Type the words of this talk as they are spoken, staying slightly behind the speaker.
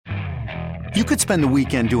You could spend the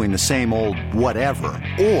weekend doing the same old whatever,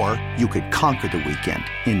 or you could conquer the weekend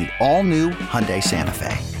in the all-new Hyundai Santa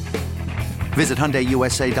Fe. Visit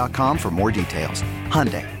HyundaiUSA.com for more details.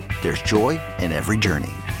 Hyundai, there's joy in every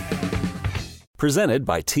journey. Presented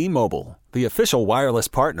by T-Mobile, the official wireless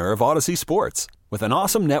partner of Odyssey Sports. With an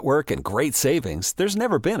awesome network and great savings, there's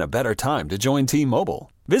never been a better time to join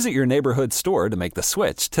T-Mobile. Visit your neighborhood store to make the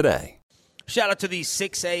switch today. Shout out to the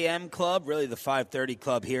 6 a.m. club, really the 5:30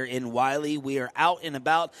 club here in Wiley. We are out and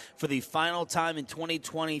about for the final time in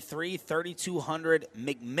 2023, 3200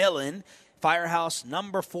 McMillan. Firehouse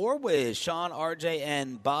number 4 with Sean, RJ,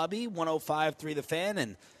 and Bobby, 105.3 The Fan.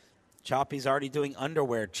 And Choppy's already doing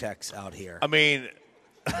underwear checks out here. I mean,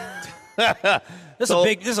 this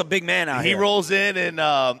is a big man out here. He rolls in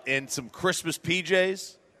some Christmas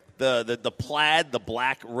PJs, the plaid, the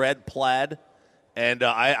black red plaid. And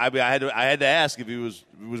I had to ask if he was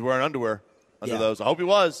wearing underwear under those. I hope he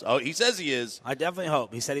was. Oh, he says he is. I definitely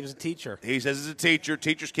hope. He said he was a teacher. He says he's a teacher.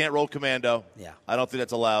 Teachers can't roll commando. Yeah. I don't think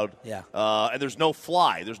that's allowed. Yeah. And there's no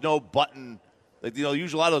fly. There's no button. Like,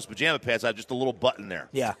 usually a lot of those pajama pants have just a little button there.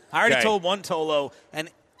 Yeah. I already told one Tolo, and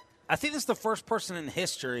I think this is the first person in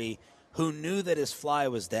history who knew that his fly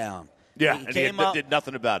was down. Yeah, he did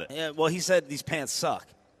nothing about it. Yeah, well, he said these pants suck.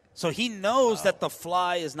 So he knows that the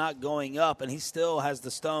fly is not going up, and he still has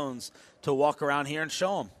the stones to walk around here and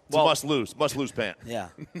show them. It's a must lose pant. Yeah.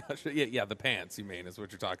 yeah, the pants, you mean, is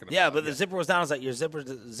what you're talking about. Yeah, but the zipper was down. I was like, your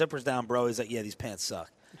zipper's down, bro. He's like, yeah, these pants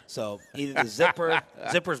suck. So either the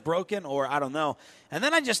zipper's broken or I don't know. And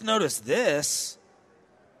then I just noticed this,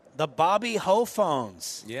 the Bobby Ho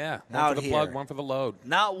phones. Yeah, one for the plug, one for the load.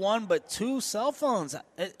 Not one, but 2 cell phones.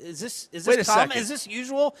 Is this Wait a common? second. Is this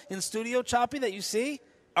usual in studio, Choppy, that you see?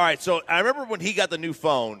 All right, so I remember when he got the new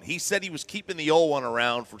phone, he said he was keeping the old one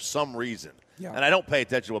around for some reason. Yeah. And I don't pay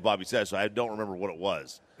attention to what Bobby says, so I don't remember what it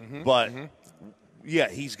was. Mm-hmm. But, yeah,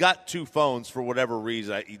 he's got 2 phones for whatever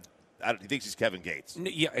reason. He thinks he's Kevin Gates.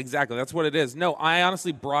 Yeah, exactly. That's what it is. No, I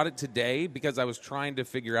honestly brought it today because I was trying to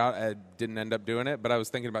figure out. I didn't end up doing it, but I was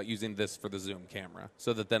thinking about using this for the Zoom camera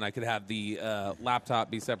so that then I could have the laptop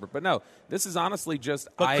be separate. But no, this is honestly just.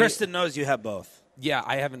 But Kristen knows you have both. Yeah,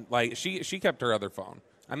 I haven't. Like she kept her other phone.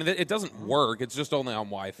 I mean, it doesn't work. It's just only on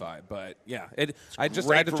Wi-Fi. But yeah, I had to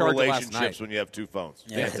charge it last night. Relationships when you have 2 phones.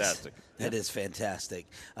 Yeah, fantastic. That is fantastic.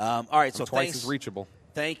 All right, so twice as reachable.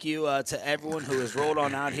 Thank you to everyone who has rolled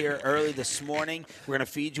on out here early this morning. We're going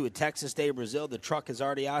to feed you a Texas Day Brazil. The truck is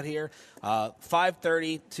already out here.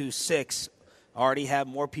 5:30 to 6. Already have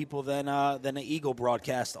more people than an Eagle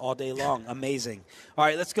broadcast all day long. Amazing. All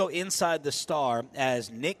right, let's go inside the Star as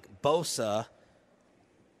Nick Bosa.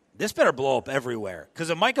 This better blow up everywhere.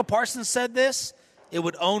 Because if Micah Parsons said this, it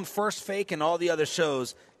would own First Fake and all the other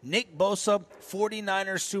shows. Nick Bosa,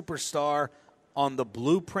 49ers superstar, on the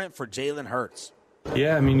blueprint for Jalen Hurts.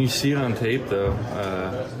 Yeah, I mean, you see it on tape, though.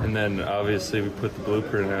 And then, obviously, we put the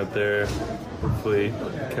blueprint out there. Hopefully,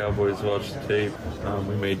 Cowboys watch the tape.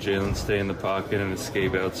 We made Jalen stay in the pocket and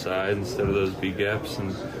escape outside instead of those B gaps,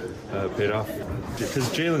 and paid off. Because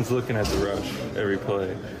Jalen's looking at the rush every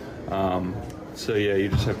play. So, yeah, you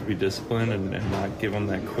just have to be disciplined and not give him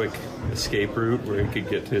that quick escape route where he could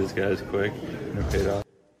get to his guys quick, and it paid off.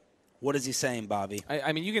 What is he saying, Bobby?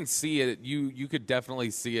 I mean, you can see it. You could definitely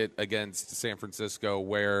see it against San Francisco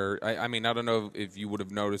where, I mean, I don't know if you would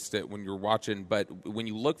have noticed it when you were watching, but when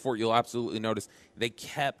you look for it, you'll absolutely notice they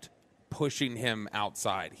kept pushing him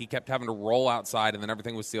outside. He kept having to roll outside, and then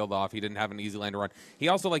everything was sealed off. He didn't have an easy lane to run. He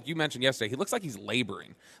also, like you mentioned yesterday, he looks like he's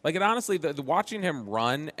laboring. Like, it honestly, the watching him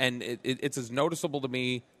run, and it's as noticeable to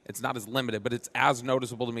me, it's not as limited, but it's as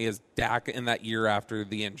noticeable to me as Dak in that year after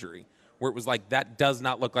the injury, where it was like, that does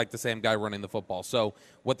not look like the same guy running the football. So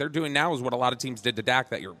what they're doing now is what a lot of teams did to Dak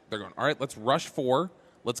that year. They're going, all right, let's rush 4.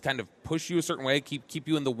 Let's kind of push you a certain way, keep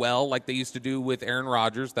you in the well like they used to do with Aaron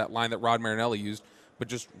Rodgers, that line that Rod Marinelli used. But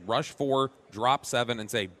just rush 4, drop 7, and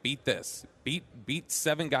say, beat this. Beat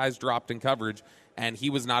 7 guys dropped in coverage, and he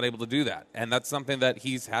was not able to do that. And that's something that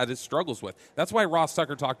he's had his struggles with. That's why Ross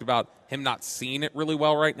Tucker talked about him not seeing it really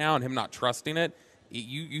well right now and him not trusting it.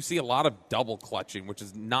 You see a lot of double clutching, which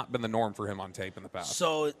has not been the norm for him on tape in the past.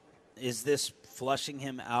 So is this flushing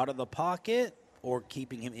him out of the pocket or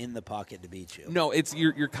keeping him in the pocket to beat you? No, it's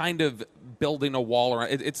you're kind of building a wall around.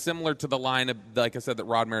 It's similar to the line of, like I said, that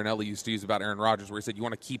Rod Marinelli used to use about Aaron Rodgers, where he said you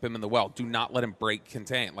want to keep him in the well. Do not let him break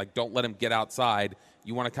contain. Like, don't let him get outside.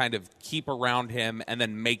 You want to kind of keep around him and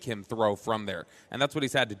then make him throw from there. And that's what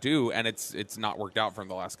he's had to do, and it's not worked out for him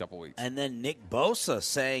the last couple of weeks. And then Nick Bosa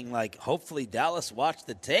saying, like, hopefully Dallas watched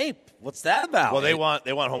the tape. What's that about? Well, they want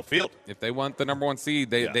home field. If they want the number 1 seed,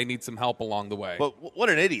 they need some help along the way. But what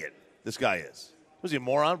an idiot this guy is. Was he a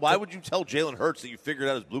moron? Why would you tell Jalen Hurts that you figured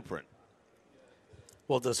out his blueprint?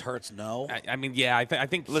 Well, does Hurts know? I mean, yeah, I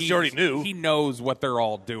think Unless he already knew. He knows what they're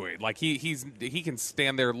all doing. Like he can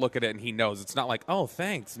stand there, look at it, and he knows. It's not like, oh,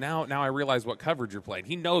 thanks. Now I realize what coverage you're playing.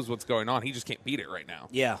 He knows what's going on. He just can't beat it right now.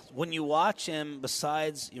 Yeah. When you watch him,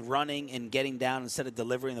 besides running and getting down instead of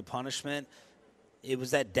delivering the punishment, it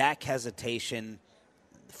was that Dak hesitation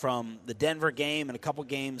from the Denver game and a couple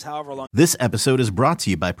games, however long. This episode is brought to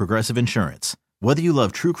you by Progressive Insurance. Whether you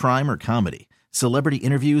love true crime or comedy, celebrity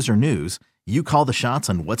interviews or news, you call the shots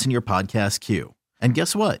on what's in your podcast queue. And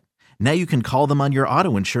guess what? Now you can call them on your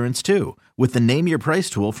auto insurance too with the Name Your Price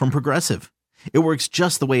tool from Progressive. It works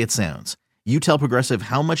just the way it sounds. You tell Progressive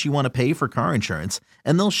how much you want to pay for car insurance,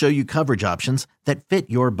 and they'll show you coverage options that fit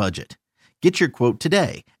your budget. Get your quote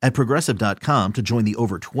today at Progressive.com to join the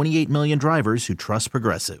over 28 million drivers who trust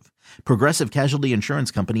Progressive. Progressive Casualty Insurance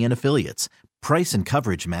Company and Affiliates. Price and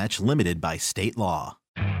coverage match limited by state law.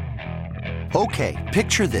 Okay,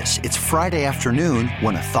 picture this. It's Friday afternoon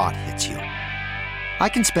when a thought hits you. I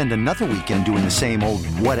can spend another weekend doing the same old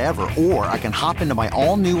whatever, or I can hop into my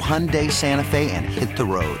all-new Hyundai Santa Fe and hit the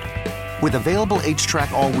road. With available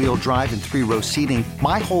H-Track all-wheel drive and 3-row seating,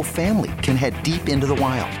 my whole family can head deep into the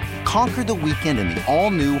wild. Conquer the weekend in the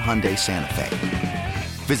all-new Hyundai Santa Fe.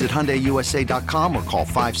 Visit HyundaiUSA.com or call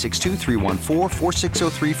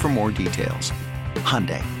 562-314-4603 for more details.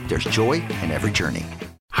 Hyundai, there's joy in every journey.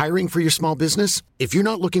 Hiring for your small business? If you're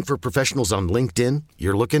not looking for professionals on LinkedIn,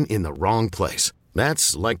 you're looking in the wrong place.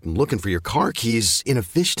 That's like looking for your car keys in a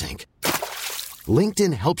fish tank.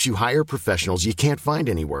 LinkedIn helps you hire professionals you can't find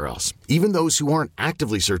anywhere else, even those who aren't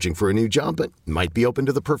actively searching for a new job but might be open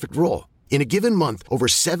to the perfect role. In a given month, over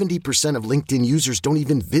 70% of LinkedIn users don't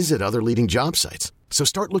even visit other leading job sites. So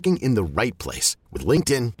start looking in the right place. With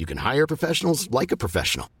LinkedIn, you can hire professionals like a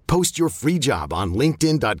professional. Post your free job on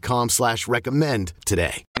linkedin.com/recommend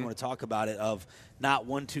today. I want to talk about it of not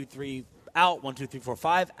 1, 2, 3 out, 1, 2, 3, 4,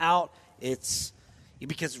 5 out. It's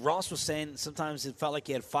because Ross was saying sometimes it felt like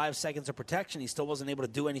he had 5 seconds of protection. He still wasn't able to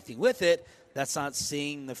do anything with it. That's not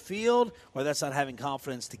seeing the field, or that's not having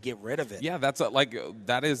confidence to get rid of it. Yeah,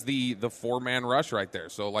 that is the 4-man rush right there.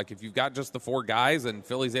 So like if you've got just the 4 guys and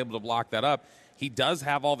Philly's able to block that up, he does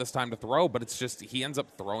have all this time to throw, but it's just he ends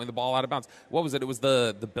up throwing the ball out of bounds. What was it? It was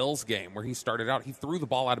the Bills game where he started out. He threw the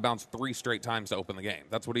ball out of bounds 3 straight times to open the game.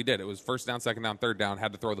 That's what he did. It was first down, second down, third down,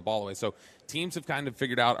 had to throw the ball away. So teams have kind of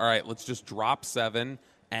figured out, all right, let's just drop 7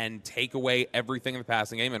 and take away everything in the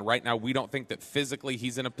passing game. And right now we don't think that physically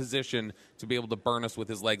he's in a position to be able to burn us with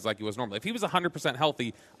his legs like he was normally. If he was 100%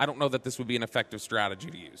 healthy, I don't know that this would be an effective strategy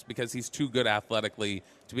to use because he's too good athletically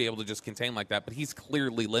to be able to just contain like that. But he's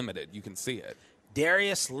clearly limited. You can see it.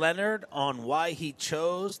 Darius Leonard on why he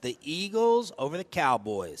chose the Eagles over the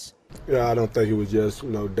Cowboys. Yeah, I don't think it was just,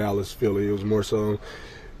 Dallas, Philly. It was more so,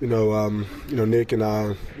 Nick and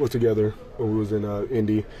I were together when we was in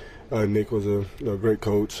Indy. Nick was a great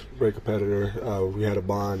coach, great competitor. We had a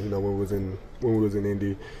bond, when we was in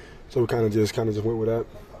Indy. So we kind of just went with that.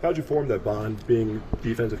 How'd you form that bond, being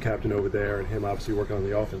defensive captain over there and him obviously working on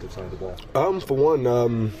the offensive side of the ball? For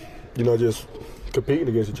one, just competing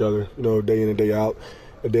against each other, day in and day out.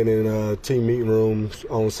 And then in team meeting rooms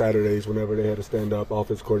on Saturdays, whenever they had to stand up,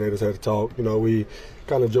 offense coordinators had to talk. We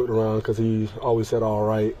kind of joked around because he always said all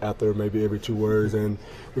right after maybe every 2 words. And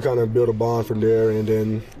we kind of built a bond from there and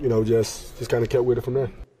then, just kind of kept with it from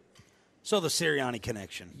there. So the Sirianni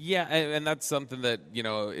connection. Yeah, and that's something that,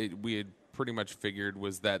 we had pretty much figured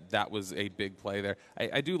was that was a big play there.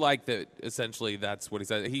 I do like that essentially that's what he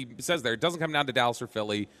says. He says there, it doesn't come down to Dallas or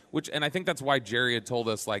Philly, and I think that's why Jerry had told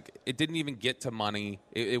us, like, it didn't even get to money.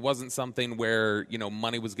 It wasn't something where,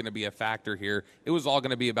 money was going to be a factor here. It was all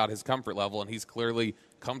going to be about his comfort level, and he's clearly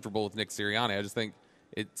comfortable with Nick Sirianni. I just think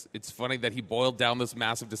it's funny that he boiled down this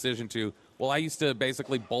massive decision to, well, I used to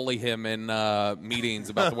basically bully him in meetings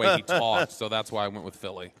about the way he talked, so that's why I went with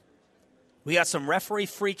Philly. We got some referee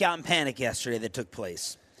freak out and panic yesterday that took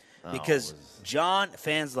place because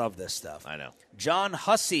fans love this stuff. I know. John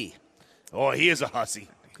Hussey. Oh, he is a hussy.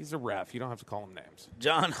 He's a ref. You don't have to call him names.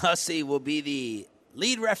 John Hussey will be the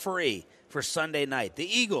lead referee for Sunday night.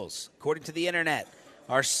 The Eagles, according to the internet,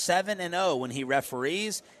 are 7-0 when he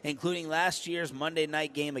referees, including last year's Monday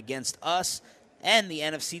night game against us and the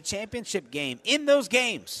NFC Championship game. In those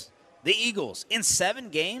games, the Eagles, in 7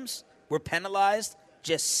 games, were penalized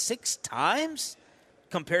just 6 times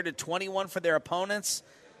compared to 21 for their opponents.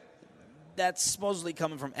 That's supposedly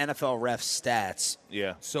coming from NFL ref stats.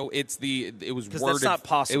 Yeah. So it was worded. That's not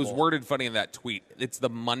possible. It was worded funny in that tweet. It's the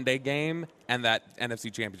Monday game and that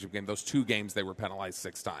NFC Championship game. Those 2 games they were penalized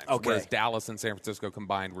 6 times. Okay. Whereas Dallas and San Francisco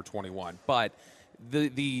combined were 21. But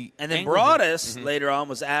And then Broadus later on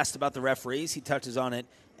was asked about the referees. He touches on it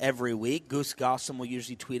every week. Goose Gossam will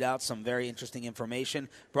usually tweet out some very interesting information.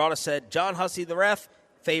 Broadus said John Hussey, the ref,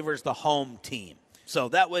 favors the home team. So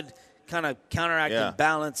that would kind of counteract and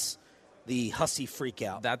balance the Hussey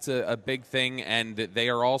freakout. That's a big thing, and they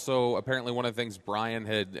are also apparently one of the things Brian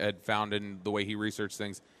had found in the way he researched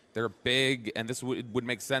things. They're big, and this would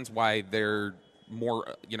make sense why they're more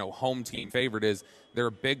home team favorite is they're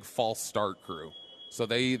a big false start crew. So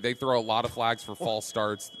they throw a lot of flags for false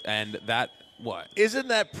starts, and isn't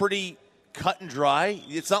that pretty cut and dry?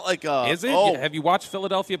 It's not like is it? Oh. Have you watched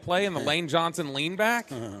Philadelphia play in the Lane Johnson lean back?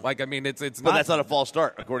 It's But not. that's not a false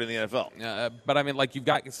start according to the NFL. But you've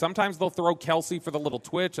got sometimes they'll throw Kelsey for the little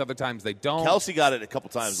twitch, other times they don't. Kelsey got it a couple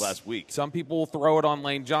times last week. Some people will throw it on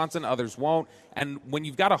Lane Johnson, others won't. And when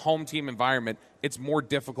you've got a home team environment, it's more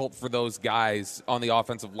difficult for those guys on the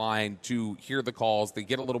offensive line to hear the calls. They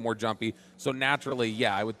get a little more jumpy. So naturally,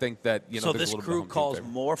 I would think that So there's this a little crew bit calls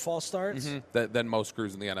more false starts than most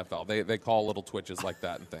crews in the NFL. They call little twitches like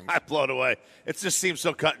that and things. I'm blown away. It just seems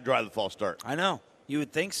so cut and dry, the false start. I know. You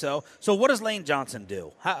would think so. So what does Lane Johnson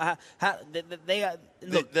do? The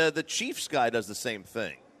Chiefs guy does the same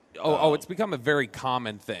thing. It's become a very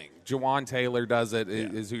common thing. Jawan Taylor does it,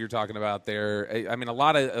 is who you're talking about there. I mean, a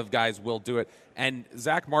lot of guys will do it. And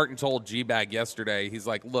Zach Martin told G-Bag yesterday, he's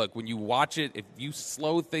like, look, when you watch it, if you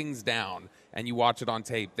slow things down and you watch it on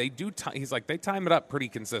tape, they do. He's like, they time it up pretty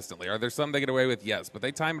consistently. Are there some they get away with? Yes, but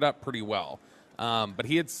they time it up pretty well. But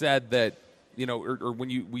he had said that, or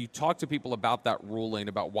when we talk to people about that ruling,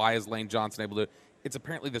 about why is Lane Johnson able to, it's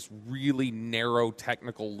apparently this really narrow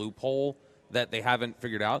technical loophole that they haven't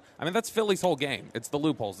figured out. I mean, that's Philly's whole game. It's the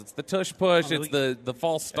loopholes. It's the tush push. It's the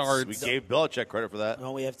false starts. We gave Belichick credit for that.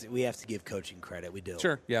 Well, we have to give coaching credit. We do.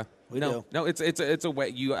 Sure, yeah. We do. No, it's a way.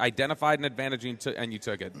 You identified an advantage and you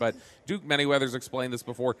took it. But Duke Manyweather's explained this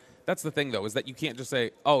before. That's the thing, though, is that you can't just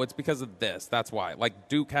say, oh, it's because of this. That's why. Like,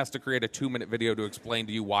 Duke has to create a 2-minute video to explain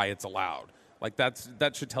to you why it's allowed. Like,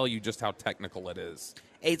 that should tell you just how technical it is.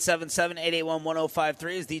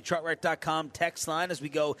 877-881-1053 is the truckwreck.com text line as we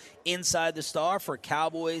go inside the Star for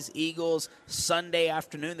Cowboys, Eagles, Sunday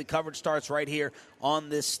afternoon. The coverage starts right here on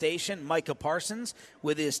this station. Micah Parsons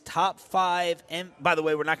with his top 5. And by the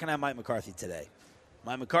way, we're not going to have Mike McCarthy today.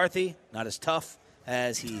 Mike McCarthy, not as tough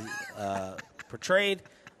as he portrayed.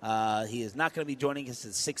 He is not going to be joining us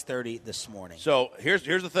at 6:30 this morning. So here's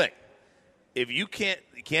the thing. If you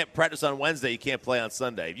can't practice on Wednesday, you can't play on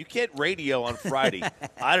Sunday. If you can't radio on Friday,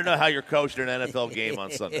 I don't know how you're coaching an NFL game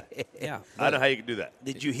on Sunday. Yeah. I don't know how you can do that.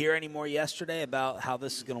 Did you hear any more yesterday about how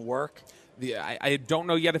this is going to work? I don't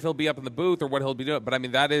know yet if he'll be up in the booth or what he'll be doing, but I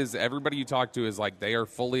mean, that is, everybody you talk to is like, they are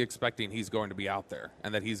fully expecting he's going to be out there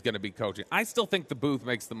and that he's going to be coaching. I still think the booth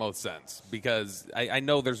makes the most sense because I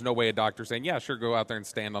know there's no way a doctor saying, yeah, sure, go out there and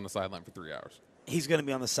stand on the sideline for 3 hours. He's going to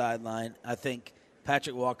be on the sideline. I think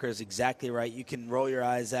Patrick Walker is exactly right. You can roll your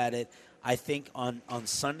eyes at it. I think on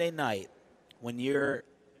Sunday night, when you're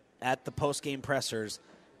at the post-game pressers,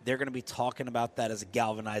 they're going to be talking about that as a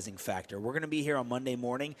galvanizing factor. We're going to be here on Monday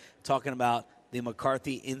morning talking about the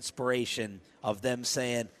McCarthy inspiration of them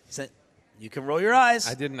saying, you can roll your eyes.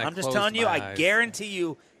 I'm just telling you, I guarantee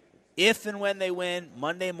you, if and when they win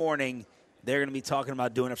Monday morning, they're going to be talking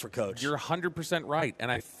about doing it for Coach. You're 100% right,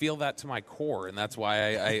 and I feel that to my core, and that's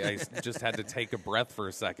why I just had to take a breath for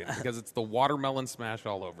a second, because it's the watermelon smash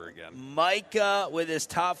all over again. Micah with his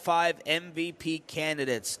top 5 MVP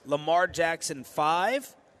candidates. Lamar Jackson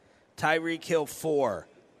 5, Tyreek Hill 4,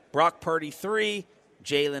 Brock Purdy 3,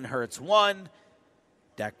 Jalen Hurts 1,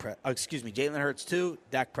 Jalen Hurts 2,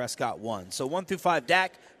 Dak Prescott 1. So 1 through 5,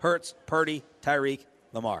 Dak, Hurts, Purdy, Tyreek,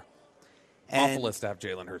 Lamar. Awful list to have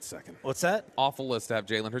Jalen Hurts second. What's that? Awful list to have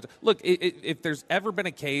Jalen Hurts. Look, if there's ever been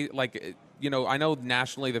a case, like, I know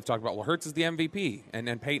nationally they've talked about, well, Hurts is the MVP,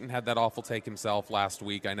 and Peyton had that awful take himself last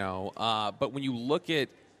week, I know. But when you look at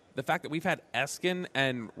the fact that we've had Eskin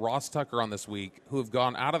and Ross Tucker on this week who have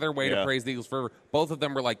gone out of their way to praise the Eagles forever, both of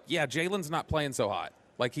them were like, yeah, Jalen's not playing so hot.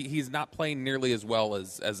 Like, he's not playing nearly as well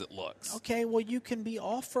as it looks. Okay, well, you can be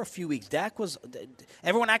off for a few weeks.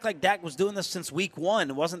 Everyone act like Dak was doing this since week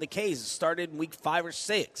 1. It wasn't the case. It started in week 5 or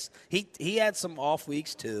 6. He had some off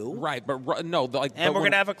weeks, too. Right, but no. And we're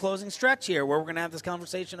going to have a closing stretch here where we're going to have this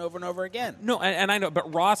conversation over and over again. No, and I know,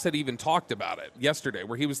 but Ross had even talked about it yesterday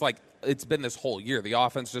where he was like, it's been this whole year. The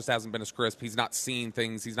offense just hasn't been as crisp. He's not seeing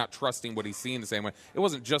things. He's not trusting what he's seeing the same way. It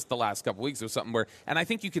wasn't just the last couple weeks. It was something where, and I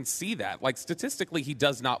think you can see that. Like, statistically, he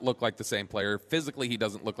does not look like the same player. Physically, he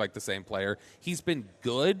doesn't look like the same player. He's been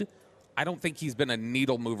good, I don't think he's been a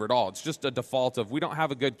needle mover at all. It's just a default of we don't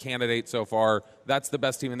have a good candidate so far. That's the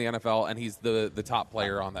best team in the NFL, and he's the top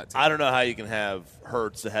player on that team. I don't know how you can have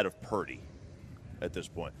Hurts ahead of Purdy at this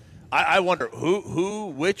point. I wonder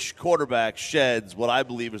which quarterback sheds what I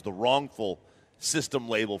believe is the wrongful system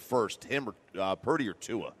label first, him or Purdy or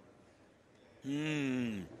Tua.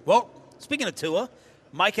 Well, speaking of Tua,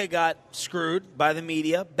 Micah got screwed by the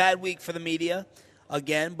media. Bad week for the media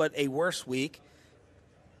again, but a worse week.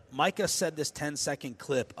 Micah said this 10-second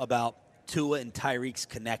clip about Tua and Tyreek's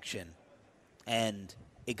connection, and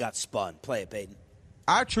it got spun. Play it, Peyton.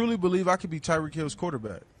 I truly believe I could be Tyreek Hill's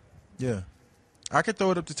quarterback. Yeah. I could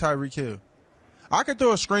throw it up to Tyreek Hill. I could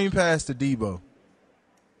throw a screen pass to Debo.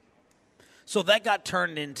 So that got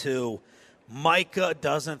turned into Micah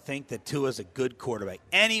doesn't think that Tua's a good quarterback.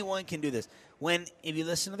 Anyone can do this. If you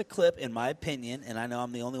listen to the clip, in my opinion, and I know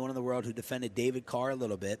I'm the only one in the world who defended David Carr a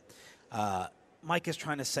little bit, Micah's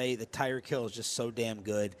trying to say that Tyreek Hill is just so damn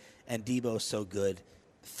good and Debo's so good.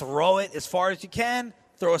 Throw it as far as you can.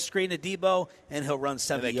 Throw a screen to Debo, and he'll run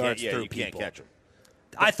 70 yards through people. You can't catch him.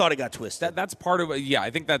 I thought it got twisted. That's part of it. Yeah, I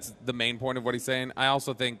think that's the main point of what he's saying. I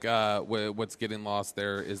also think what's getting lost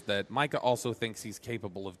there is that Micah also thinks he's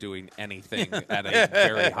capable of doing anything at a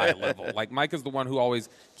very high level. Like, Micah's the one who always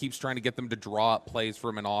keeps trying to get them to draw up plays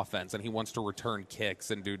from an offense, and he wants to return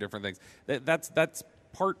kicks and do different things. That's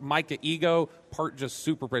part Micah ego, part just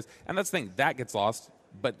super praise. And that's the thing, that gets lost.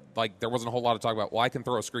 But, there wasn't a whole lot of talk about, well, I can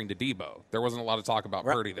throw a screen to Debo. There wasn't a lot of talk about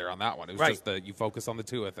Purdy there on that one. It was just that you focus on the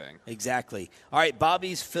Tua thing. Exactly. All right,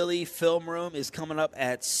 Bobby's Philly Film Room is coming up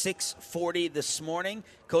at 6:40 this morning.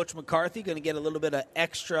 Coach McCarthy going to get a little bit of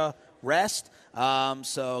extra rest.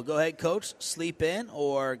 So go ahead, Coach, sleep in,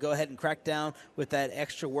 or go ahead and crack down with that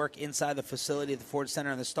extra work inside the facility at the Ford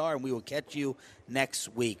Center and the Star, and we will catch you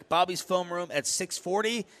next week. Bobby's Film Room at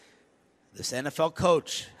 6:40. This NFL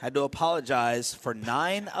coach had to apologize for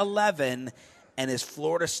 9/11, and is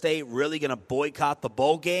Florida State really going to boycott the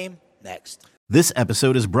bowl game? Next. This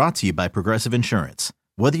episode is brought to you by Progressive Insurance.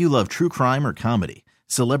 Whether you love true crime or comedy,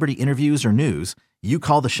 celebrity interviews or news, you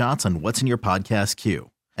call the shots on what's in your podcast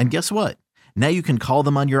queue. And guess what? Now you can call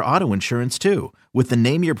them on your auto insurance too with the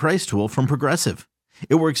Name Your Price tool from Progressive.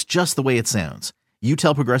 It works just the way it sounds. You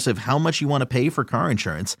tell Progressive how much you want to pay for car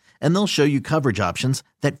insurance, and they'll show you coverage options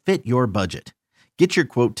that fit your budget. Get your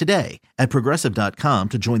quote today at Progressive.com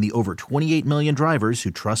to join the over 28 million drivers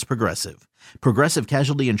who trust Progressive. Progressive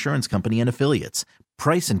Casualty Insurance Company and Affiliates.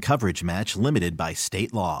 Price and coverage match limited by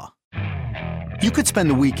state law. You could spend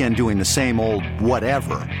the weekend doing the same old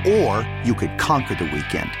whatever, or you could conquer the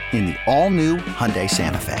weekend in the all-new Hyundai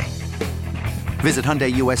Santa Fe. Visit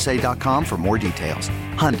HyundaiUSA.com for more details.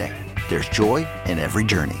 Hyundai. There's joy in every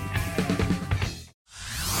journey.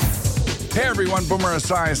 Hey everyone, Boomer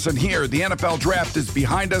Esiason here. The NFL Draft is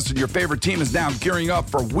behind us and your favorite team is now gearing up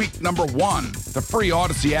for week number 1. The free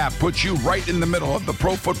Odyssey app puts you right in the middle of the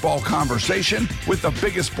pro football conversation with the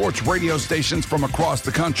biggest sports radio stations from across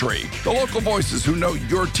the country. The local voices who know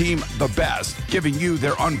your team the best, giving you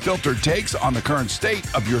their unfiltered takes on the current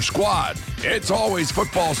state of your squad. It's always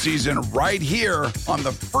football season right here on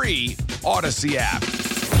the free Odyssey app.